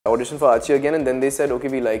I auditioned for Archie again, and then they said, okay,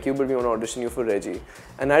 we like you, but we want to audition you for Reggie.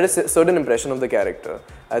 And I had a certain impression of the character.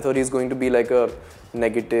 I thought he's going to be like a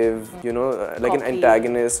negative, you know, like an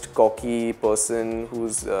antagonist, cocky person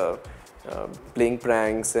who's playing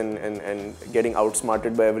pranks and getting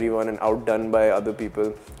outsmarted by everyone and outdone by other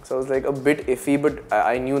people. So I was like a bit iffy, but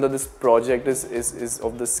I knew that this project is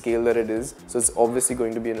of the scale that it is. So it's obviously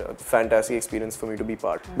going to be a fantastic experience for me to be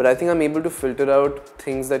part. But I think I'm able to filter out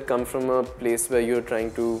things that come from a place where you're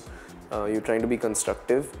trying to be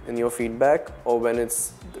constructive in your feedback, or when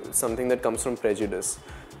it's something that comes from prejudice.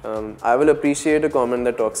 I will appreciate a comment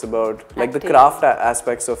that talks about like the craft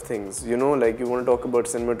aspects of things, you know, like you want to talk about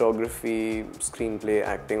cinematography, screenplay,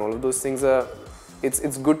 acting, all of those things are,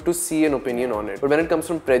 it's good to see an opinion on it. But when it comes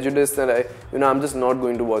from prejudice that I'm just not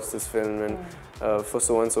going to watch this film and for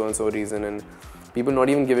so and so reason, and people not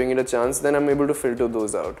even giving it a chance, then I'm able to filter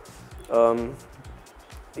those out.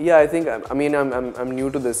 Yeah, I think, I'm new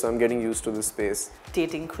to this, so I'm getting used to this space.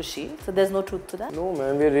 Dating Khushi, so there's no truth to that? No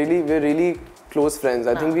man, we're really close friends.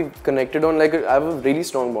 I think we've connected on I have a really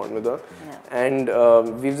strong bond with her. Yeah.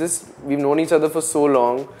 And we've known each other for so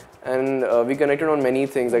long, and we connected on many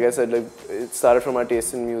things. Like I said, like it started from our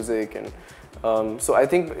taste in music, and so I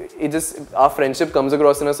think our friendship comes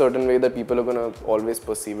across in a certain way that people are gonna always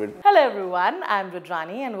perceive it. Hello everyone, I'm Vedang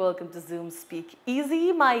Raina and welcome to Zoom Speak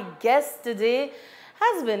Easy. My guest today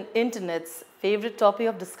has been internet's favorite topic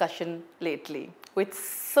of discussion lately. With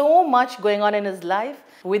so much going on in his life,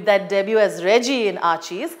 with that debut as Reggie in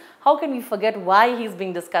Archies, how can we forget why he's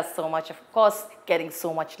being discussed so much? Of course, getting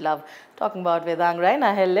so much love. Talking about Vedang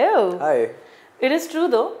Raina. Hello. Hi. It is true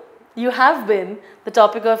though, you have been the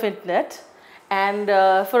topic of internet, and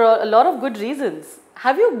for a lot of good reasons.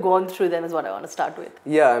 Have you gone through them is what I want to start with.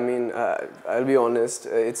 Yeah, I mean, I'll be honest,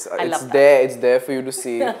 it's there for you to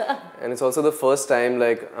see. And it's also the first time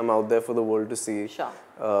like I'm out there for the world to see.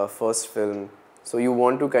 Sure. First film. So you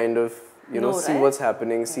want to kind of, see what's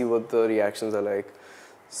happening, see what the reactions are like.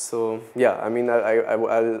 So yeah, I mean,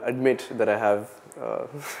 I'll admit that I have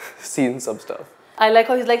seen some stuff. I like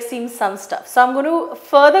how he's like seen some stuff. So I'm going to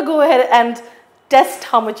further go ahead and test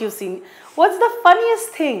how much you've seen. What's the funniest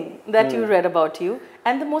thing that you read about you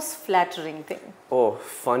and the most flattering thing? Oh,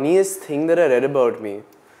 funniest thing that I read about me?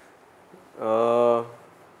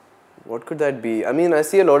 What could that be? I mean, I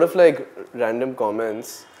see a lot of like random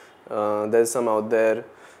comments. There's some out there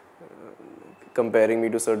comparing me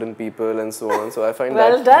to certain people and so on. So I find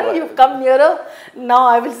well done, you've come nearer. Now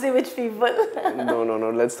I will see which people. No,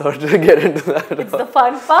 let's not get into that. It's the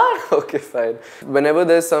fun part. Okay, fine. Whenever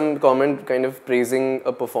there's some comment kind of praising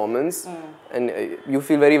a performance and you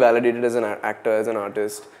feel very validated as an actor, as an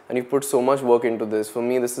artist, and you put so much work into this. For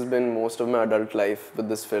me, this has been most of my adult life with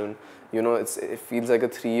this film. You know, it feels like a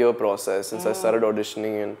 3-year process since I started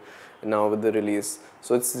auditioning and now with the release.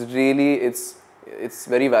 So it's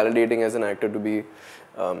very validating as an actor to be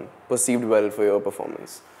perceived well for your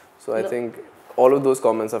performance. So I think all of those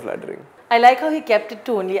comments are flattering. I like how he kept it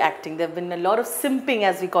to only acting. There have been a lot of simping,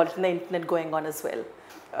 as we call it, in the internet going on as well.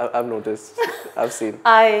 I've noticed. I've seen.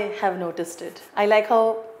 I have noticed it. I like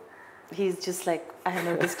how he's just like, I have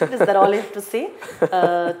noticed it. Is that all you have to say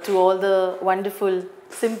to all the wonderful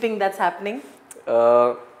simping that's happening?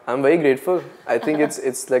 I'm very grateful. I think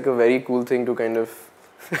it's like a very cool thing to kind of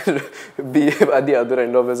be at the other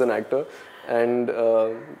end of as an actor, and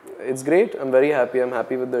it's great. I'm very happy. I'm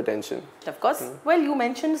happy with the attention. Of course. Well, you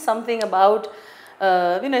mentioned something about,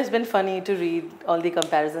 it's been funny to read all the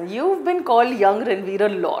comparisons. You've been called young Ranveer a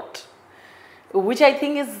lot, which I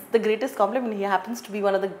think is the greatest compliment. He happens to be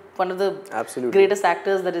one of the greatest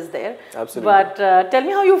actors that is there. Absolutely. But tell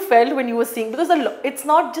me how you felt when you were seeing, because it's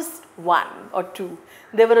not just one or two.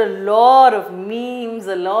 There were a lot of memes,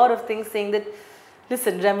 a lot of things saying that,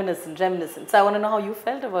 listen, reminiscent. So I want to know how you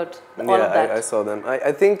felt about all of that. I saw them.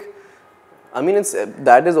 I think,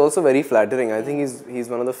 that is also very flattering. I think he's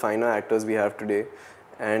one of the finer actors we have today,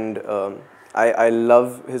 and I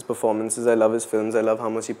love his performances. I love his films. I love how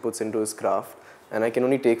much he puts into his craft, and I can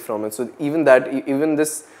only take from it. So even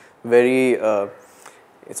this very,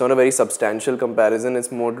 it's not a very substantial comparison.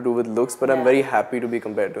 It's more to do with looks, but I'm very happy to be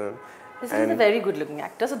compared to him. This is a very good looking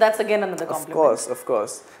actor, so that's again another compliment. Of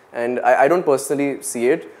course. And I don't personally see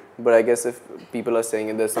it, but I guess if people are saying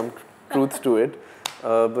it, there's some truth to it.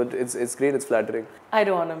 But it's great, it's flattering. I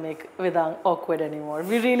don't want to make Vedang awkward anymore.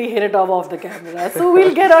 We really hit it off the camera. So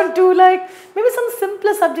we'll get on to like maybe some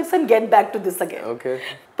simpler subjects and get back to this again. Okay.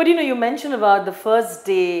 But you mentioned about the first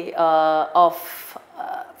day of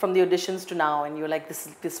from the auditions to now, and you're like,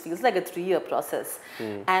 this feels like a 3-year process,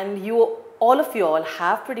 and all of you all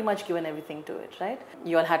have pretty much given everything to it, right?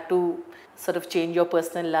 You all had to sort of change your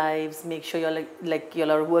personal lives, make sure you're like you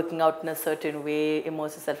all are working out in a certain way,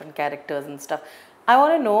 immerse yourself in characters and stuff. I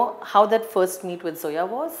want to know how that first meet with Zoya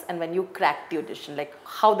was, and when you cracked the audition, like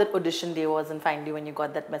how that audition day was, and finally when you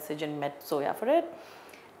got that message and met Zoya for it,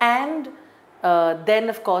 and then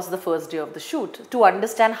of course the first day of the shoot, to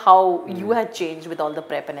understand how you had changed with all the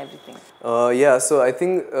prep and everything. Yeah, so I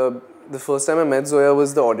think the first time I met Zoya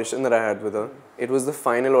was the audition that I had with her. It was the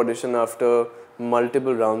final audition after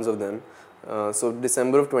multiple rounds of them. So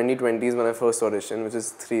December of 2020 is when I first auditioned, which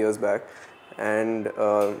is 3 years back, and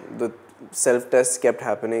the self-tests kept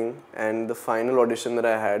happening, and the final audition that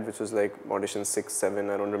I had, which was like audition 6, 7,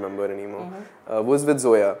 I don't remember anymore, was with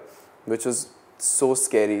Zoya, which was so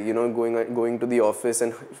scary, you know, going to the office,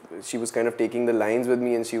 and she was kind of taking the lines with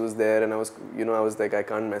me, and she was there, and I was like, I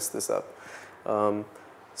can't mess this up.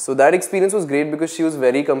 So that experience was great because she was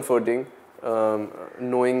very comforting,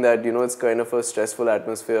 knowing that, you know, it's kind of a stressful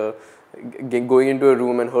atmosphere, going into a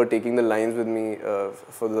room and her taking the lines with me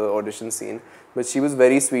for the audition scene. But she was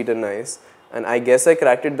very sweet and nice, and I guess I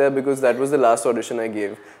cracked it there because that was the last audition I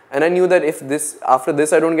gave. And I knew that if after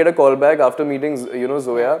this I don't get a call back after meeting, you know,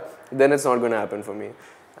 Zoya, then it's not going to happen for me.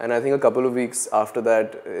 And I think a couple of weeks after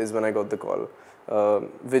that is when I got the call,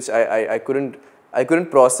 which I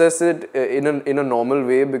couldn't process it in a normal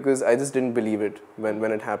way because I just didn't believe it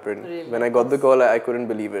when it happened. Really? When I got the call, I couldn't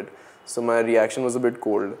believe it. So my reaction was a bit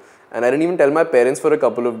cold, and I didn't even tell my parents for a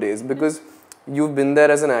couple of days because you've been there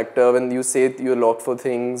as an actor when you say you're locked for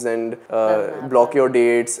things and block your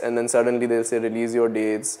dates, and then suddenly they'll say release your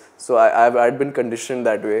dates. So I'd been conditioned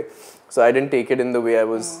that way, so I didn't take it in the way I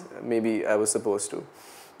was maybe I was supposed to.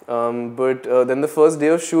 But then the first day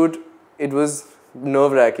of shoot, it was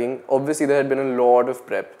nerve-wracking. Obviously there had been a lot of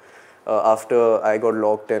prep after I got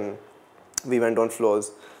locked and we went on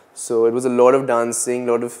floors. So it was a lot of dancing,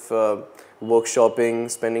 a lot of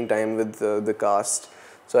workshopping, spending time with the cast.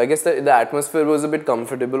 So I guess the atmosphere was a bit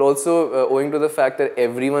comfortable. Also owing to the fact that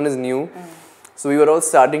everyone is new. So we were all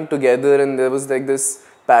starting together, and there was like this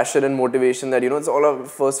passion and motivation that, you know, it's all our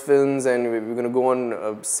first films and we're going to go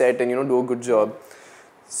on set and, you know, do a good job.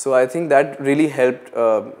 So I think that really helped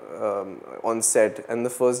on set, and the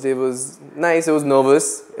first day was nice. It was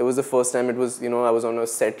nervous. It was the first time it was, you know, I was on a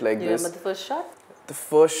set like this. You remember the first shot? The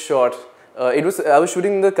first shot, I was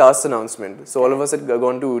shooting the cast announcement. So all of us had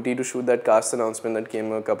gone to Ooty to shoot that cast announcement that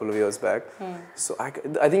came a couple of years back. So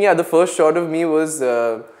I think, yeah, the first shot of me was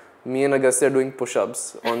me and Agastya doing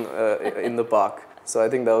push-ups on in the park. So I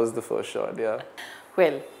think that was the first shot, yeah.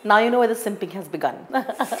 Well, now you know where the simping has begun.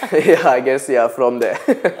 Yeah, I guess, yeah, from there,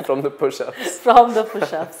 from the push-ups. From the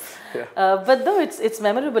push-ups. Yeah. But though it's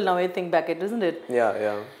memorable now when you think back it, isn't it? Yeah,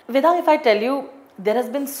 yeah. Vedang, if I tell you, there has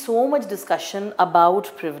been so much discussion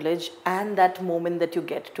about privilege and that moment that you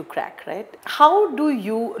get to crack, right? How do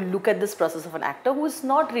you look at this process of an actor who is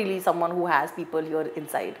not really someone who has people here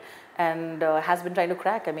inside and has been trying to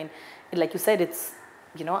crack? I mean, like you said, it's,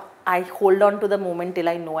 you know, I hold on to the moment till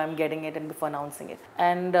I know I'm getting it and before announcing it.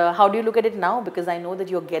 And how do you look at it now? Because I know that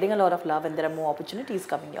you're getting a lot of love and there are more opportunities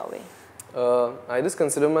coming your way. I just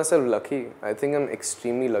consider myself lucky. I think I'm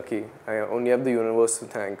extremely lucky. I only have the universe to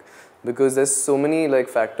thank, because there's so many like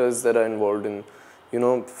factors that are involved in, you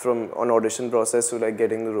know, from an audition process to like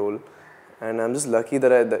getting the role. And I'm just lucky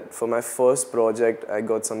that for my first project I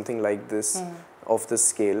got something like this of this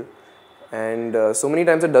scale. And so many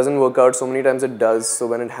times it doesn't work out, so many times it does. So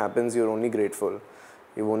when it happens, you're only grateful.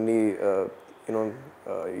 You only,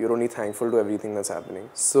 you're only thankful to everything that's happening.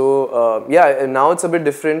 So yeah, now it's a bit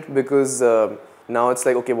different because now it's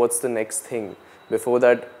like, okay, what's the next thing? Before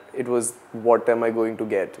that, it was, what am I going to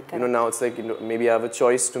get? You know, now it's like, you know, maybe I have a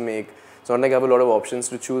choice to make. It's not like I have a lot of options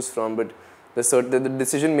to choose from, but the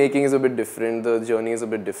decision making is a bit different. The journey is a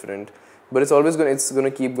bit different, but it's always going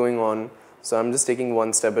to keep going on. So I'm just taking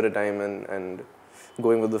one step at a time and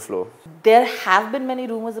going with the flow. There have been many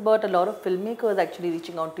rumors about a lot of filmmakers actually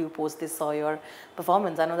reaching out to you post they saw your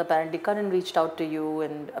performance. I know that apparently Karan reached out to you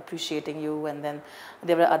and appreciating you, and then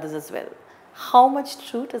there were others as well. How much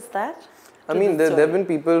truth is that? I mean, there have been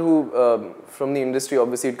people who, from the industry,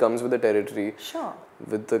 obviously it comes with the territory. Sure.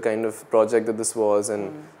 With the kind of project that this was,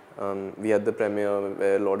 and we had the premiere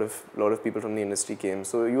where a lot of people from the industry came.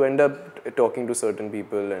 So you end up talking to certain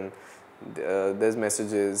people, and there's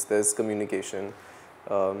messages, there's communication.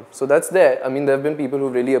 So that's there. I mean, there have been people who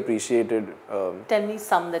really appreciated. Tell me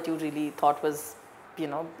some that you really thought was you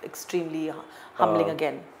know, extremely humbling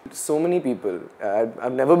again? So many people.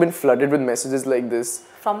 I've never been flooded with messages like this.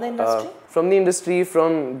 From the industry? From the industry,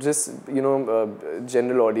 from just, you know,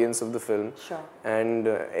 general audience of the film. Sure. And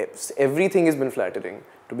everything has been flattering,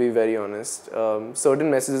 to be very honest. Certain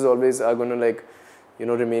messages always are going to, like, you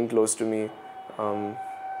know, remain close to me.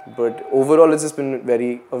 But overall, it's just been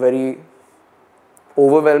a very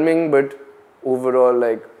overwhelming, but overall,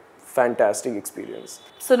 like, fantastic experience.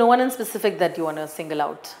 So no one in specific that you want to single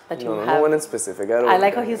out, that you have? No one in specific. I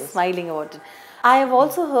like how he's smiling about it. I have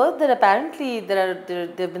also heard that apparently there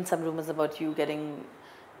have been some rumors about you getting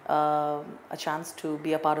a chance to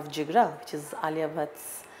be a part of Jigra, which is Alia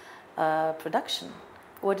Bhatt's production.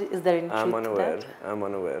 What is there in truth to that? I'm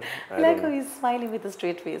unaware. I like how he's smiling with a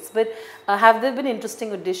straight face. But have there been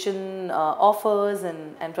interesting audition offers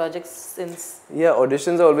and projects since? Yeah,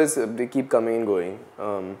 auditions are always, they keep coming and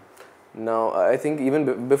going. Now, I think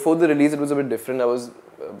even before the release, it was a bit different. I was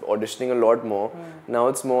auditioning a lot more. Now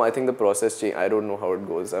it's more, I think the process change. I don't know how it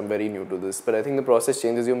goes. I'm very new to this. But I think the process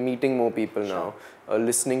changes. You're meeting more people now,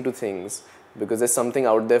 listening to things, because there's something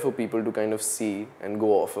out there for people to kind of see and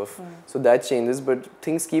go off of. So that changes, but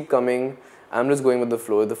things keep coming. I'm just going with the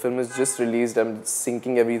flow. The film is just released. I'm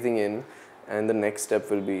sinking everything in, and the next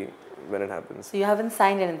step will be when it happens. So you haven't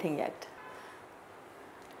signed anything yet?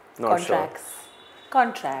 Not Contracts. sure.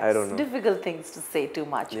 Contracts. I don't know. Difficult things to say too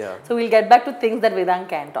much. Yeah. So we'll get back to things that Vedang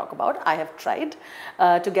can talk about. I have tried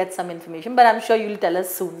to get some information, but I'm sure you'll tell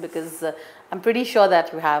us soon, because I'm pretty sure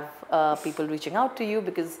that you have people reaching out to you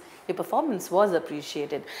because your performance was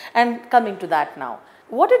appreciated. And coming to that now,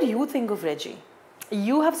 what did you think of Reggie?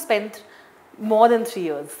 You have spent more than 3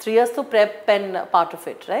 years. 3 years to prep and part of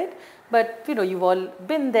it, right? But you know, you've all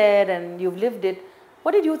been there and you've lived it.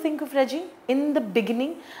 What did you think of Reggie in the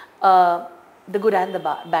beginning? The good and the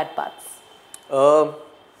bad parts?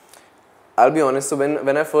 I'll be honest, so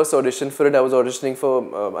when I first auditioned for it, I was auditioning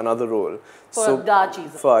for another role. For the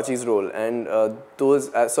Archies. For Archies role. And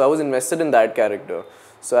so I was invested in that character.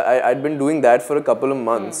 So I'd been doing that for a couple of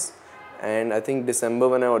months. And I think December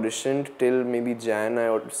when I auditioned, till maybe Jan, I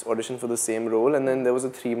auditioned for the same role. And then there was a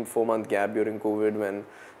 3-4 month gap during COVID when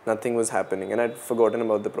nothing was happening. And I'd forgotten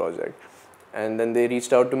about the project. And then they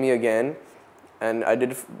reached out to me again. And I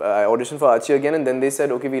auditioned for Archie again, and then they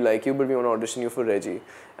said, okay, we like you, but we want to audition you for Reggie.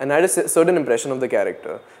 And I had a certain impression of the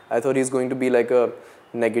character. I thought he's going to be like a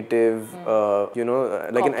negative, you know,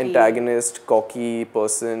 like an antagonist, cocky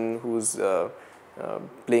person who's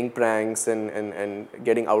playing pranks and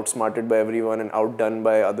getting outsmarted by everyone and outdone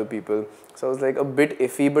by other people. So I was like a bit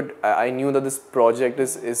iffy, but I knew that this project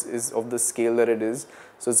is of the scale that it is.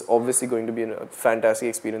 So it's obviously going to be a fantastic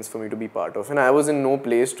experience for me to be part of. And I was in no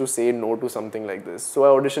place to say no to something like this. So I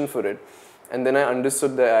auditioned for it. And then I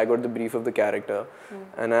understood that I got the brief of the character.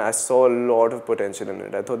 And I saw a lot of potential in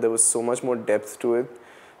it. I thought there was so much more depth to it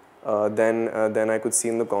than I could see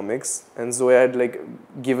in the comics. And Zoe had like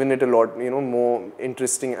given it a lot, you know, more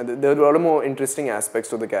interesting. There were a lot of more interesting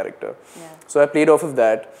aspects to the character. Yeah. So I played off of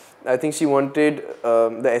that. I think she wanted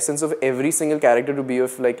the essence of every single character to be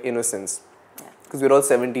of like innocence. Because we're all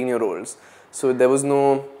 17-year-olds. So there was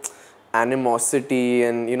no animosity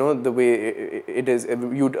and, you know, the way it is,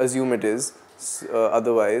 you'd assume it is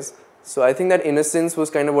otherwise. So I think that innocence was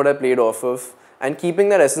kind of what I played off of. And keeping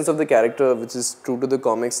that essence of the character, which is true to the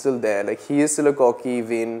comics, still there. Like, he is still a cocky,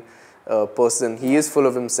 vain person. He is full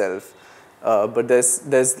of himself. But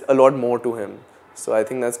there's a lot more to him. So I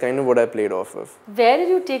think that's kind of what I played off of. Where did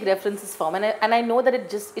you take references from? And I know that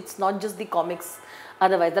it's not just the comics.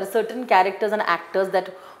 Otherwise, there are certain characters and actors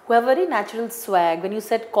who have very natural swag. When you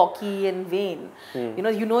said cocky and vain,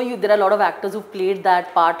 there are a lot of actors who played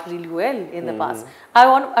that part really well in the past. I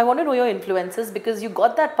want to know your influences, because you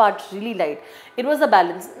got that part really light. It was a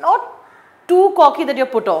balance, not too cocky that you're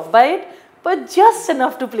put off by it, but just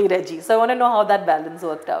enough to play Reggie. So I want to know how that balance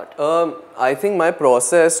worked out. I think my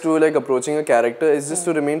process to like approaching a character is just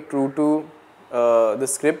to remain true to the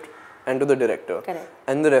script and to the director. Correct.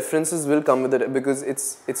 And the references will come with it, because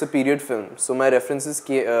it's a period film. So my references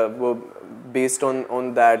were based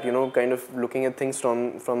on that, you know, kind of looking at things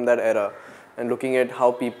from that era and looking at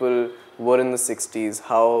how people were in the 60s,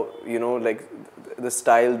 how, you know, like the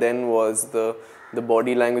style then was, the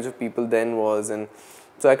body language of people then was. And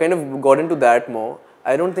so I kind of got into that more.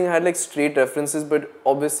 I don't think I had like straight references, but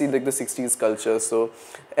obviously like the 60s culture. So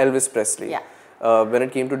Elvis Presley. Yeah. When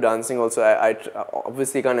it came to dancing also, I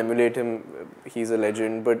obviously can't emulate him, he's a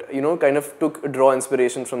legend, but, you know, kind of draw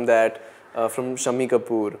inspiration from that, from Khushi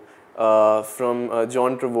Kapoor, from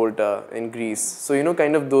John Travolta in Grease. So, you know,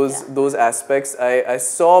 kind of those aspects I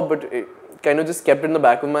saw, but it kind of just kept in the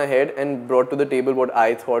back of my head and brought to the table what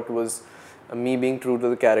I thought was me being true to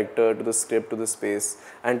the character, to the script, to the space,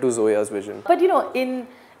 and to Zoya's vision. But you know,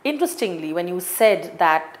 interestingly, when you said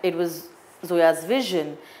that it was Zoya's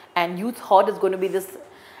vision and you thought it's going to be this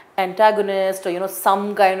antagonist or, you know,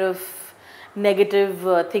 some kind of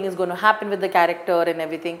negative thing is going to happen with the character and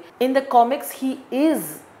everything. In the comics, he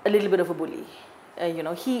is a little bit of a bully. You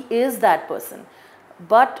know, he is that person.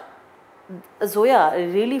 But Zoya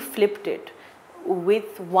really flipped it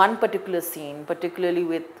with one particular scene, particularly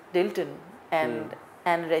with Dilton and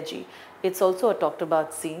Reggie. It's also a talked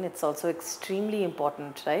about scene. It's also extremely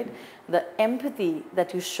important, right? The empathy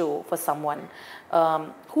that you show for someone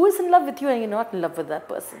who is in love with you and you're not in love with that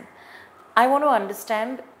person. I want to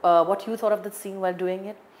understand what you thought of the scene while doing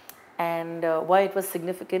it and why it was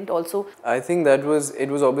significant also. I think it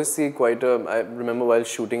was obviously quite a, I remember while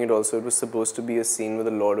shooting it also, it was supposed to be a scene with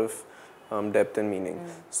a lot of depth and meaning.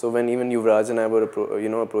 So when even Yuvraj and I were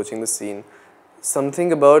approaching the scene,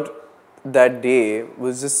 something about that day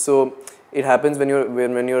was just so, it happens when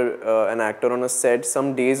you're an actor on a set,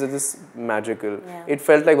 some days are just magical. Yeah. It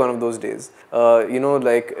felt like one of those days. You know,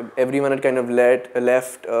 like everyone had kind of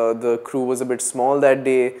left, the crew was a bit small that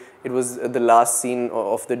day, it was the last scene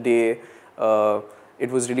of the day,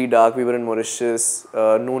 it was really dark, we were in Mauritius,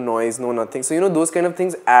 no noise, no nothing. So, you know, those kind of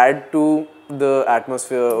things add to the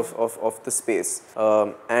atmosphere of the space.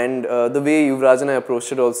 And the way Yuvraj and I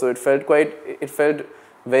approached it also, it felt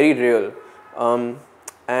very real.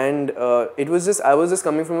 And it was just, I was just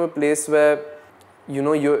coming from a place where, you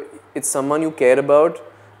know, it's someone you care about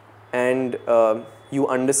and you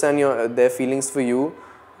understand their feelings for you,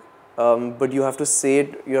 but you have to say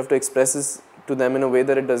it, you have to express this to them in a way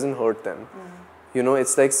that it doesn't hurt them. You know,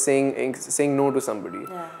 it's like saying no to somebody.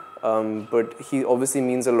 Yeah. But he obviously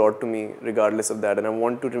means a lot to me regardless of that, and I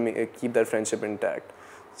want to keep that friendship intact.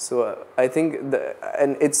 So I think,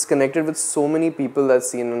 and it's connected with so many people, that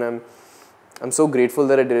scene, and I'm so grateful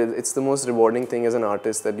that I did it. It's the most rewarding thing as an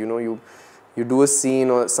artist, that, you know, you do a scene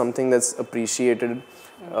or something that's appreciated,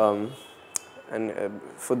 and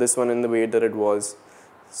for this one in the way that it was.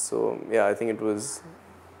 So yeah, I think it was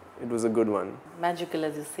a good one. Magical,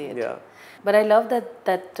 as you say it. Yeah. But I love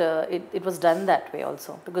that it was done that way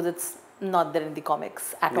also, because it's not there in the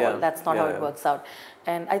comics at all. That's not how it works out.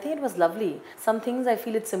 And I think it was lovely. Some things I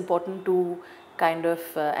feel it's important to kind of,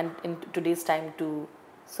 and in today's time, to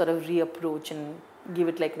sort of reapproach and give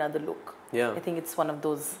it like another look. Yeah. I think it's one of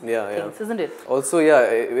those things, isn't it? Also, yeah,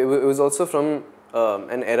 it was also from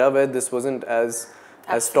an era where this wasn't as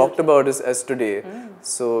talked about as today.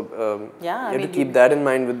 So you have to keep that in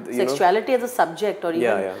mind with sexuality as a subject, or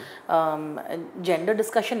even gender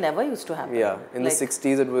discussion never used to happen. Yeah, in the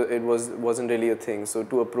 60s it wasn't really a thing. So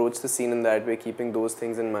to approach the scene in that way, keeping those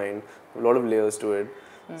things in mind, a lot of layers to it.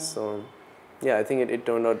 So yeah, I think it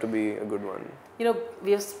turned out to be a good one. You know,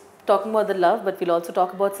 we are talking about the love, but we'll also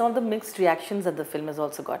talk about some of the mixed reactions that the film has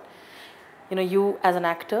also got. You know, you as an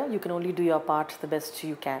actor, you can only do your part the best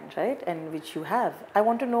you can, right? And which you have. I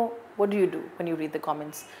want to know, what do you do when you read the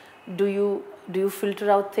comments? Do you filter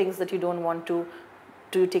out things that you don't want to?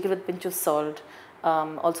 Do you take it with a pinch of salt?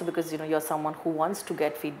 Also because, you know, you're someone who wants to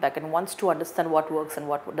get feedback and wants to understand what works and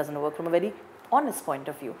what doesn't work from a very honest point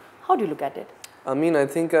of view. How do you look at it? I mean, I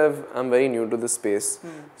think I'm very new to the space.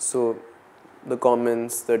 So the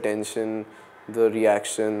comments, the attention, the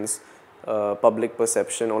reactions, public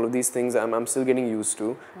perception, all of these things I'm still getting used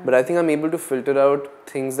to. But I think I'm able to filter out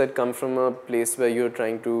things that come from a place where you're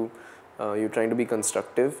trying to be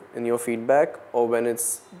constructive in your feedback, or when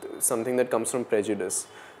it's something that comes from prejudice.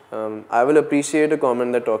 I will appreciate a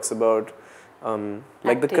comment that talks about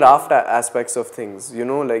like the craft aspects of things, you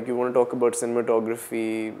know, like you want to talk about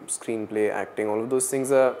cinematography, screenplay, acting, all of those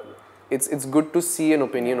things are, it's good to see an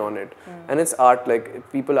opinion on it. And it's art,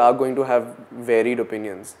 like people are going to have varied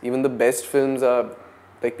opinions. Even the best films are,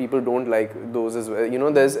 like, people don't like those as well. You know,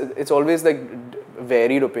 it's always like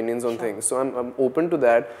varied opinions on things. So I'm open to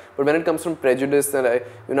that. But when it comes from prejudice, that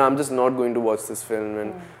I'm just not going to watch this film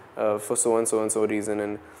and for so and so reason,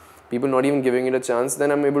 and people not even giving it a chance,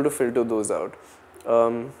 then I'm able to filter those out.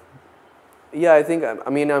 Yeah, I think, I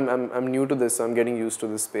mean, I'm new to this, so I'm getting used to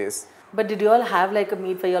this space. But did you all have like a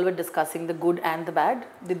meet where you all were discussing the good and the bad?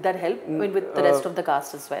 Did that help with the rest of the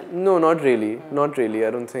cast as well? No, not really. Not really.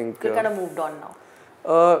 I don't think. You kind of moved on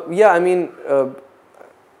now. Yeah, I mean,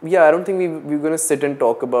 yeah, I don't think we're going to sit and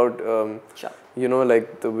talk about, you know,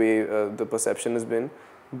 like the way the perception has been.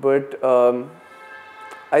 But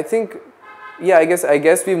I think, yeah, I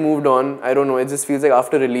guess we moved on. I don't know. It just feels like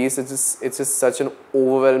after release, it's just such an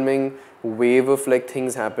overwhelming wave of like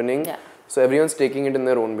things happening. Yeah. So everyone's taking it in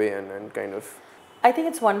their own way and kind of. I think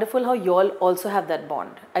it's wonderful how you all also have that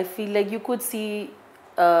bond. I feel like you could see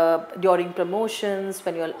during promotions,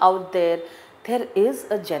 when you're out there, there is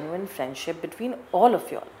a genuine friendship between all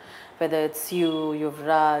of y'all. Whether it's you,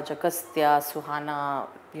 Yuvraj, Agastya, Suhana,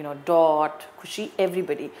 you know, Dot, Khushi,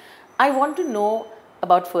 everybody. I want to know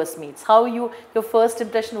about first meets. How your first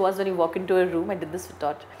impression was when you walk into a room. I did this with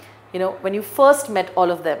Dot. You know, when you first met all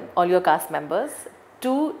of them, all your cast members,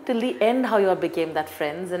 till the end, how you all became that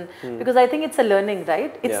friends. And because I think it's a learning,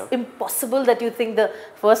 right? It's impossible that you think the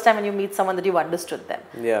first time when you meet someone that you've understood them.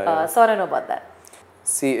 So I don't know about that.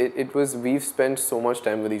 See, it was, we've spent so much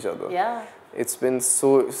time with each other. Yeah. It's been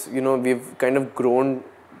so, you know, we've kind of grown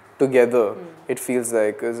together, it feels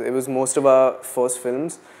like, because it was most of our first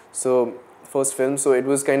films. So it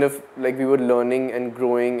was kind of like we were learning and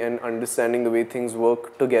growing and understanding the way things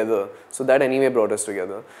work together. So that anyway brought us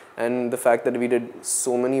together. And the fact that we did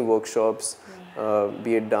so many workshops,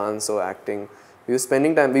 be it dance or acting, we were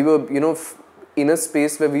spending time, we were, you know, in a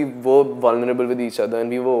space where we were vulnerable with each other and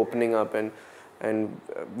we were opening up, and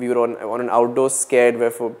we were on an outdoor sked where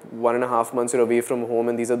for 1.5 months you're away from home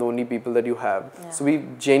and these are the only people that you have. Yeah. So we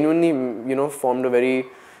genuinely, you know, formed a very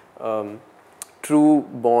true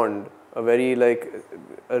bond, a very like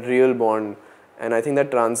a real bond, and I think that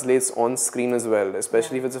translates on screen as well,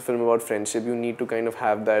 especially if it's a film about friendship. You need to kind of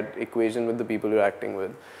have that equation with the people you're acting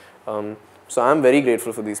with. So I'm very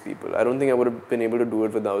grateful for these people. I don't think I would have been able to do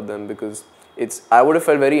it without them, because I would have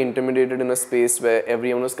felt very intimidated in a space where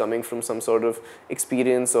everyone was coming from some sort of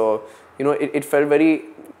experience, or, you know, it felt very,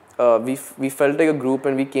 we felt like a group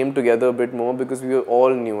and we came together a bit more because we were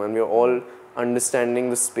all new and we were all understanding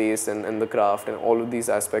the space and the craft and all of these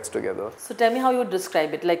aspects together. So tell me how you would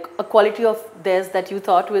describe it, like a quality of theirs that you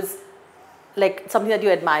thought was like something that you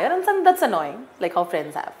admire and something that's annoying, like how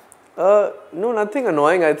friends have. No, nothing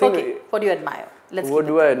annoying. I think. Okay, what do you admire? What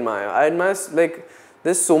do I admire? I admire, like,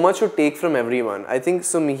 there's so much to take from everyone. I think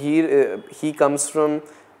so Mihir, he comes from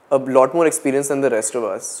a lot more experience than the rest of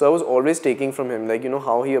us. So I was always taking from him, like, you know,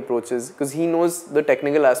 how he approaches, because he knows the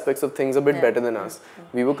technical aspects of things a bit better than us.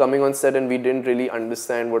 We were coming on set and we didn't really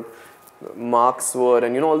understand what marks were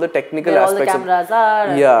and, you know, all the technical where aspects. All the cameras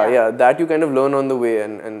are. Yeah, that you kind of learn on the way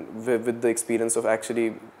and with the experience of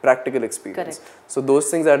actually practical experience. Correct. So those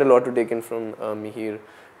things I had a lot to take in from Mihir.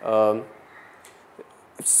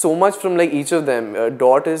 So much from like each of them.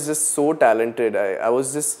 Dot is just so talented. I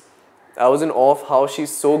was in awe of how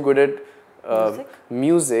she's so good at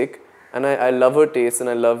music, and I love her taste and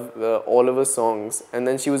I love all of her songs. And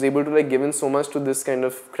then she was able to like give in so much to this kind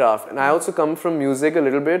of craft. And I also come from music a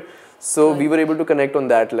little bit, so we were able to connect on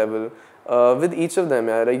that level with each of them.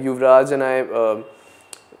 Yeah. Like Yuvraj and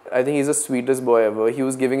I think he's the sweetest boy ever. He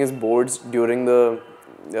was giving his boards during the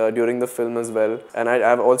film as well, and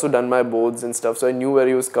I've also done my boards and stuff, so I knew where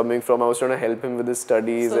he was coming from. I was trying to help him with his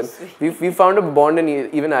studies, and we found a bond.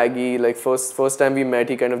 And even Aggie, like first time we met,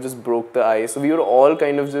 he kind of just broke the ice. So we were all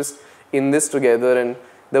kind of just in this together, and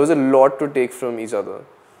there was a lot to take from each other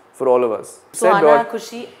for all of us. Suhana,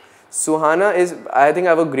 Khushi. Suhana is, I think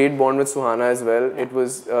I have a great bond with Suhana as well. Yeah. It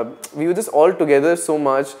was, we were just all together so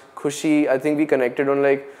much. Khushi, I think we connected on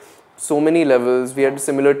like so many levels. We had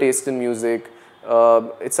similar taste in music.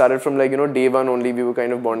 It started from like, you know, day one only, we were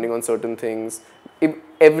kind of bonding on certain things.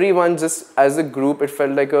 Everyone just as a group, it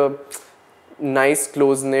felt like a nice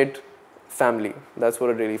close-knit family. That's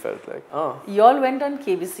what it really felt like. You all went on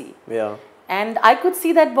KBC. Yeah. And I could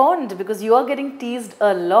see that bond because you are getting teased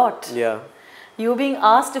a lot. Yeah. You being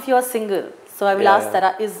asked if you are single. So I will ask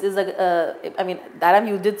Tara, I mean, Taram,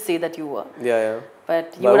 you did say that you were. Yeah.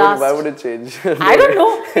 But you were asked. Why would it change? I don't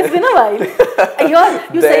know. It's been a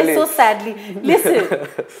while. You say it so sadly. Listen,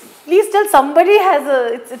 please tell somebody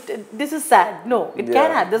this is sad. No, it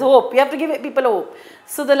can happen. There's hope. You have to give people hope.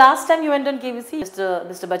 So the last time you went on KBC,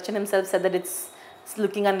 Mr. Bachchan himself said that it's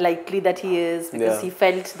looking unlikely that he is because he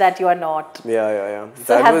felt that you are not. Yeah.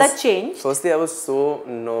 So has that changed? Firstly, I was so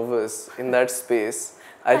nervous in that space.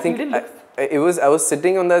 I think I was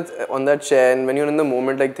sitting on that chair, and when you're in the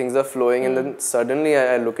moment, like things are flowing, and then suddenly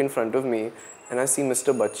I look in front of me and I see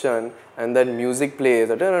Mr. Bachchan, and that music plays.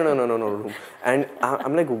 No. And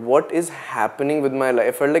I'm like, what is happening with my life?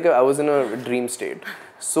 I felt like I was in a dream state.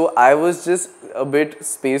 So I was just a bit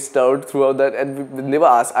spaced out throughout that, and they were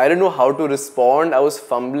asked. I didn't know how to respond. I was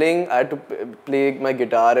fumbling. I had to play my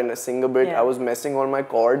guitar and sing a bit. I was messing all my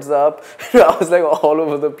chords up. I was like all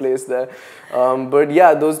over the place there. But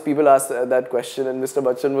yeah, those people asked that question, and Mr.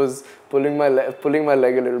 Bachchan was pulling my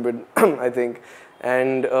leg a little bit, I think.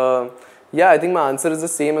 And I think my answer is the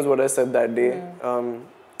same as what I said that day.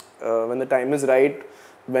 When the time is right,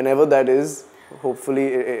 whenever that is, hopefully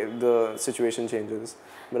the situation changes.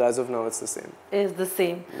 But as of now, it's the same. Is the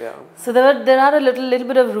same. Yeah. So there are a little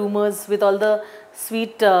bit of rumors with all the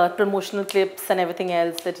sweet promotional clips and everything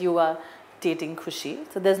else that you are dating Khushi.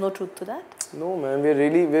 So there's no truth to that? No, man.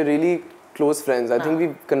 We're really close friends. I think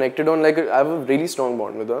we've connected on I have a really strong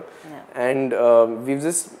bond with her, and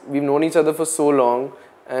we've known each other for so long,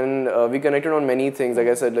 and we connected on many things. Like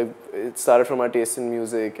I said, like it started from our taste in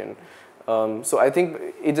music, and so I think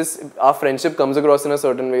our friendship comes across in a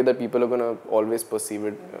certain way that people are gonna always perceive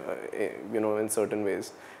it, in certain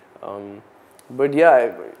ways. But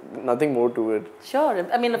yeah, nothing more to it. Sure.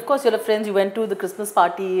 I mean, of course, you're friends. You went to the Christmas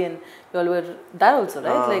party and you all were there also,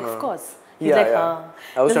 right? Like, of course. He's I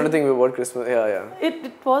was trying to think about Christmas.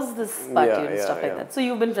 It was this party and stuff like that. So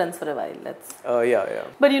you've been friends for a while.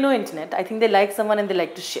 But internet. I think they like someone and they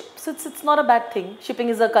like to ship. So it's not a bad thing. Shipping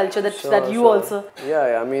is a culture that you also.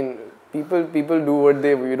 I mean, people do what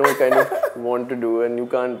they kind of want to do, and you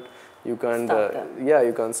can't stop them.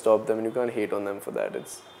 You can't stop them, and you can't hate on them for that.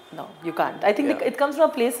 No, you can't. I think it comes from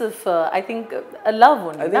a place of, a love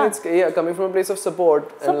only. I think it's coming from a place of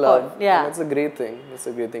support and love. Yeah. And that's a great thing. It's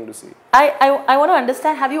a great thing to see. I want to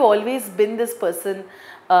understand, have you always been this person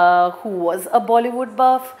who was a Bollywood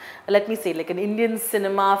buff? Let me say, like an Indian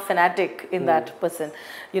cinema fanatic in that person.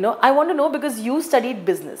 I want to know because you studied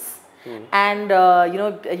business. And,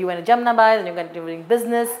 you went to Jamnabai and you're continuing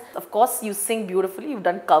business. Of course, you sing beautifully. You've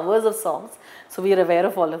done covers of songs. So we are aware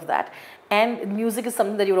of all of that. And music is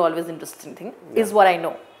something that you're always interested in, is what I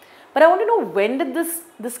know. But I want to know, when did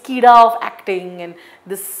this kida of acting and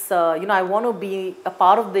this, I want to be a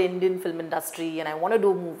part of the Indian film industry and I want to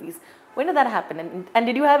do movies. When did that happen? And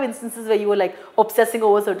did you have instances where you were like obsessing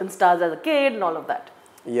over certain stars as a kid and all of that?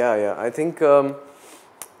 Yeah. I think I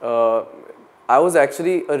was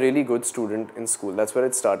actually a really good student in school. That's where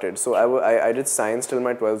it started. So I did science till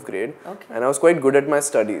my 12th grade. Okay. And I was quite good at my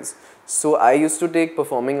studies. So I used to take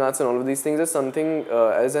performing arts and all of these things as something,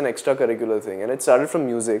 as an extracurricular thing. And it started from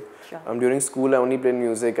music. Sure. During school, I only played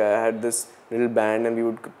music. I had this little band and we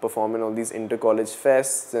would perform in all these inter-college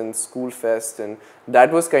fests and school fests. And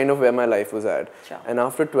that was kind of where my life was at. Sure. And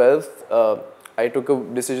after 12th, I took a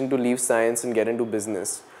decision to leave science and get into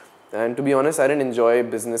business. And to be honest, I didn't enjoy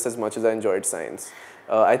business as much as I enjoyed science.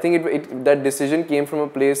 I think that decision came from a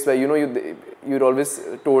place where you're always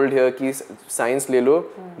told here कि science ले लो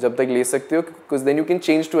जब तक ले सकते हो, because then you can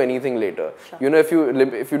change to anything later. Sure.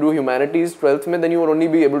 If you do humanities 12th में, then you will only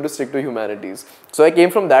be able to stick to humanities. So I came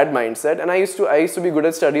from that mindset, and I used to be good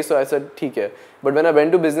at studies, so I said ठीक है. But when I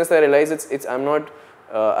went to business, I realized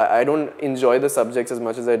I don't enjoy the subjects as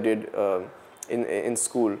much as I did in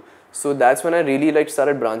school. So that's when I really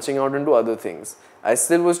started branching out into other things. I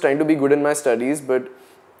still was trying to be good in my studies, but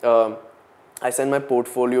I sent my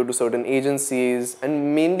portfolio to certain agencies,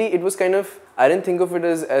 and mainly it was kind of, I didn't think of it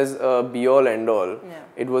as a be-all, end-all. Yeah.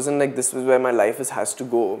 It wasn't like this was where my life has to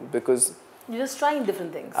go, because you're just trying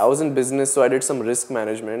different things. I was in business, so I did some risk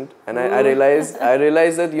management, and I realized that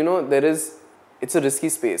it's a risky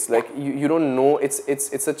space. Like you don't know,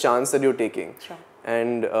 it's a chance that you're taking. Sure.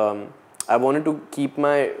 And I wanted to keep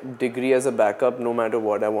my degree as a backup no matter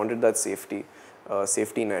what. I wanted that safety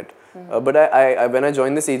net. But when I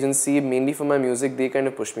joined this agency, mainly for my music, they kind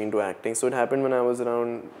of pushed me into acting. So it happened when I was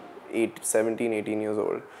around 17, 18 years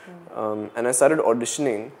old. And I started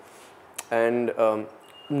auditioning and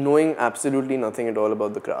knowing absolutely nothing at all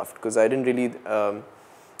about the craft, because I didn't really...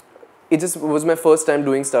 it just was my first time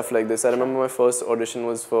doing stuff like this. I remember my first audition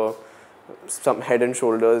was for some Head and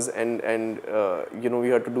Shoulders, and we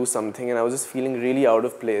had to do something, and I was just feeling really out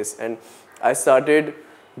of place. And I started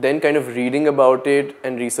then kind of reading about it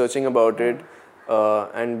and researching about it,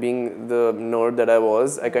 and being the nerd that I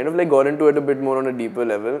was, I kind of got into it a bit more on a deeper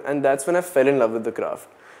level, and that's when I fell in love with the craft.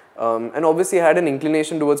 And obviously I had an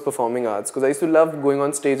inclination towards performing arts, because I used to love going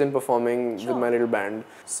on stage and performing with my little band.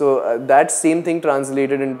 So that same thing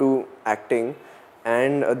translated into acting.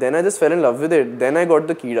 And then I just fell in love with it. Then I got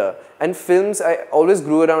the kida. And films, I always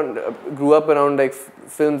grew up around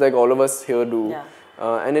films like all of us here do. Yeah.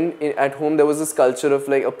 And at home there was this culture of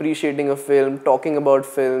appreciating a film, talking about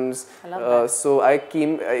films. I love that. So I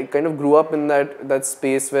kind of grew up in that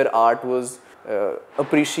space where art was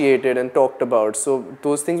appreciated and talked about. So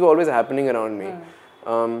those things were always happening around me.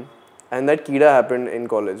 And that kida happened in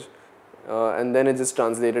college. And then it just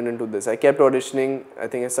translated into this. I kept auditioning. I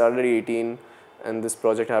think I started at 18. And this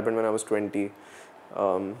project happened when I was 20,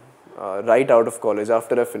 right out of college,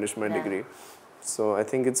 after I finished my degree. So I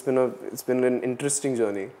think it's been an interesting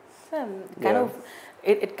journey.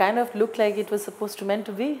 It kind of looked like it was supposed to meant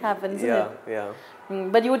to be happen, isn't it? Yeah.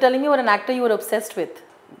 But you were telling me you were an actor you were obsessed with.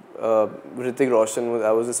 Hrithik Roshan was,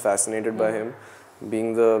 I was just fascinated by him,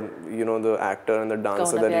 being the, you know, the actor and the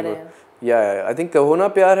dancer that he was. Yeah, I think Kaho Na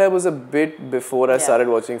Pyar Hai was a bit before I started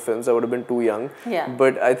watching films. I would have been too young. Yeah.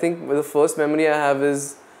 But I think the first memory I have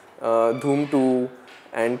is Dhoom 2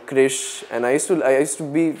 and Krish, and I used to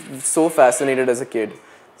be so fascinated as a kid.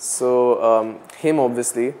 So him,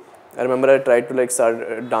 obviously. I remember I tried to like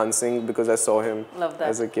start dancing because I saw him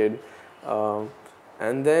as a kid.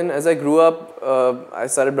 And then as I grew up, I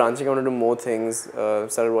started branching out into more things.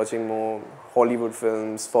 Started watching more Hollywood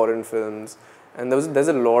films, foreign films, and there's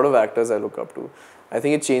a lot of actors I look up to. I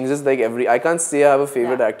think it changes like I can't say I have a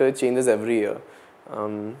favorite actor. It changes every year.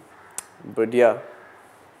 But yeah.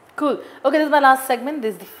 Cool. Okay, this is my last segment.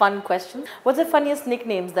 This is the fun question. What's the funniest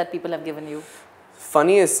nicknames that people have given you?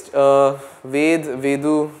 Funniest,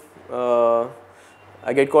 Vedu.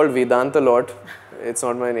 I get called Vedant a lot. It's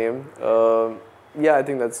not my name. Yeah, I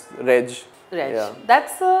think that's Reg. Reg. Yeah.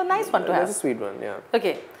 That's a nice one to have. That's a sweet one, yeah.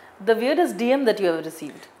 Okay. The weirdest DM that you ever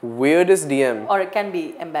received? Weirdest DM? Or it can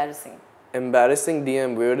be embarrassing. Embarrassing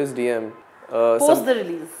DM, weirdest DM. Post the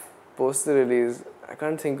release. Post the release. I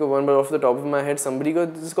can't think of one, but off the top of my head, somebody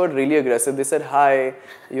just got really aggressive. They said, "Hi,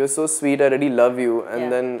 you're so sweet, I really love you."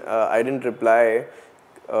 And then I didn't reply.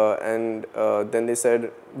 And then they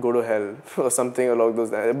said, "Go to hell," or something along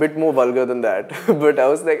those lines. A bit more vulgar than that. But I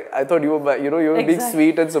was like, I thought you were, you were being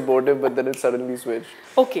sweet and supportive, but then it suddenly switched.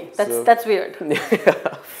 Okay, that's weird.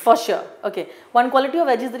 Yeah. For sure. Okay, one quality of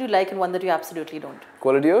Reggie that you like and one that you absolutely don't.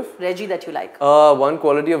 Quality of? Reggie that you like. One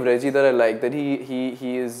quality of Reggie that I like, that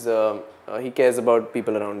he cares about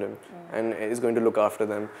people around him and is going to look after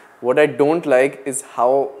them. What I don't like is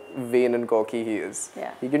how vain and cocky he is.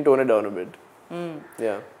 Yeah. He can tone it down a bit.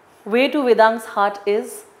 Yeah. Way to Vedang's heart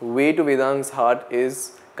is? Way to Vedang's heart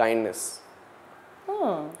is kindness.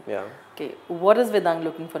 Yeah. Okay. What is Vedang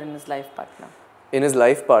looking for in his life partner? In his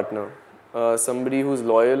life partner, somebody who's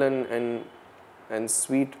loyal and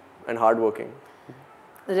sweet and hardworking.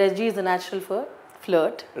 Reggie is a natural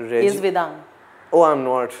flirt. Reggie. Is Vedang? Oh, I'm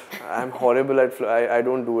not. I'm horrible at I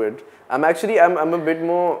don't do it. I'm a bit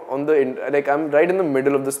more on the I'm right in the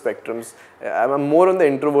middle of the spectrums. I'm more on the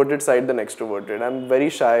introverted side than extroverted. I'm very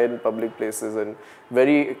shy in public places and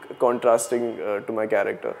very contrasting to my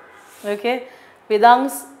character. Okay.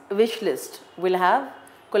 Vedang's wish list will have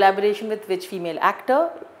collaboration with which female actor,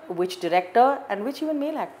 which director, and which even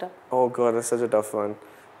male actor? Oh God, that's such a tough one.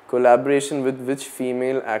 Collaboration with which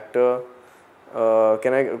female actor?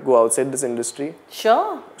 Can I go outside this industry?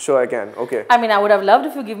 Sure. Sure, I can. Okay. I mean, I would have loved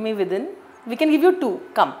if you give me within. We can give you two.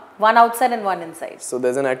 Come. One outside and one inside. So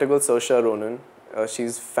there's an actor called Saoirse Ronan.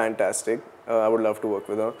 She's fantastic. I would love to work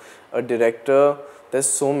with her. A director, there's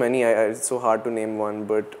so many. It's so hard to name one,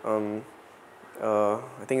 but I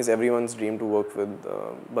think it's everyone's dream to work with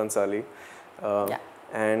Bansali. Yeah.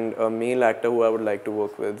 And a male actor who I would like to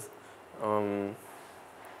work with.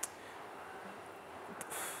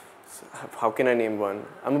 How can I name one?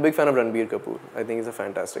 I'm a big fan of Ranveer Kapoor. I think he's a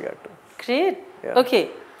fantastic actor. Great. Yeah.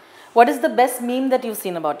 Okay. What is the best meme that you've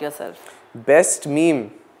seen about yourself? Best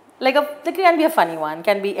meme? Like it can be a funny one.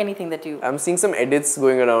 Can be anything that you... I'm seeing some edits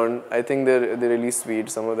going around. I think they're really sweet.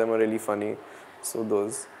 Some of them are really funny. So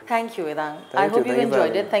those. Thank you, Vedang. I hope you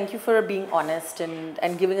enjoyed it. Thank you for being honest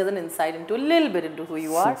and giving us an insight into a little bit into who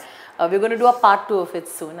you are. We're going to do a part 2 of it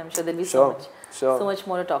soon. I'm sure there'll be so much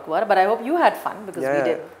more to talk about. But I hope you had fun because we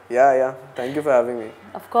did. Yeah. Thank you for having me.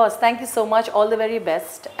 Of course. Thank you so much. All the very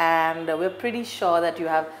best. And we're pretty sure that you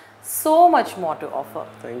have so much more to offer.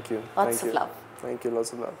 Thank you. Lots of love. Thank you.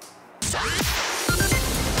 Lots of love.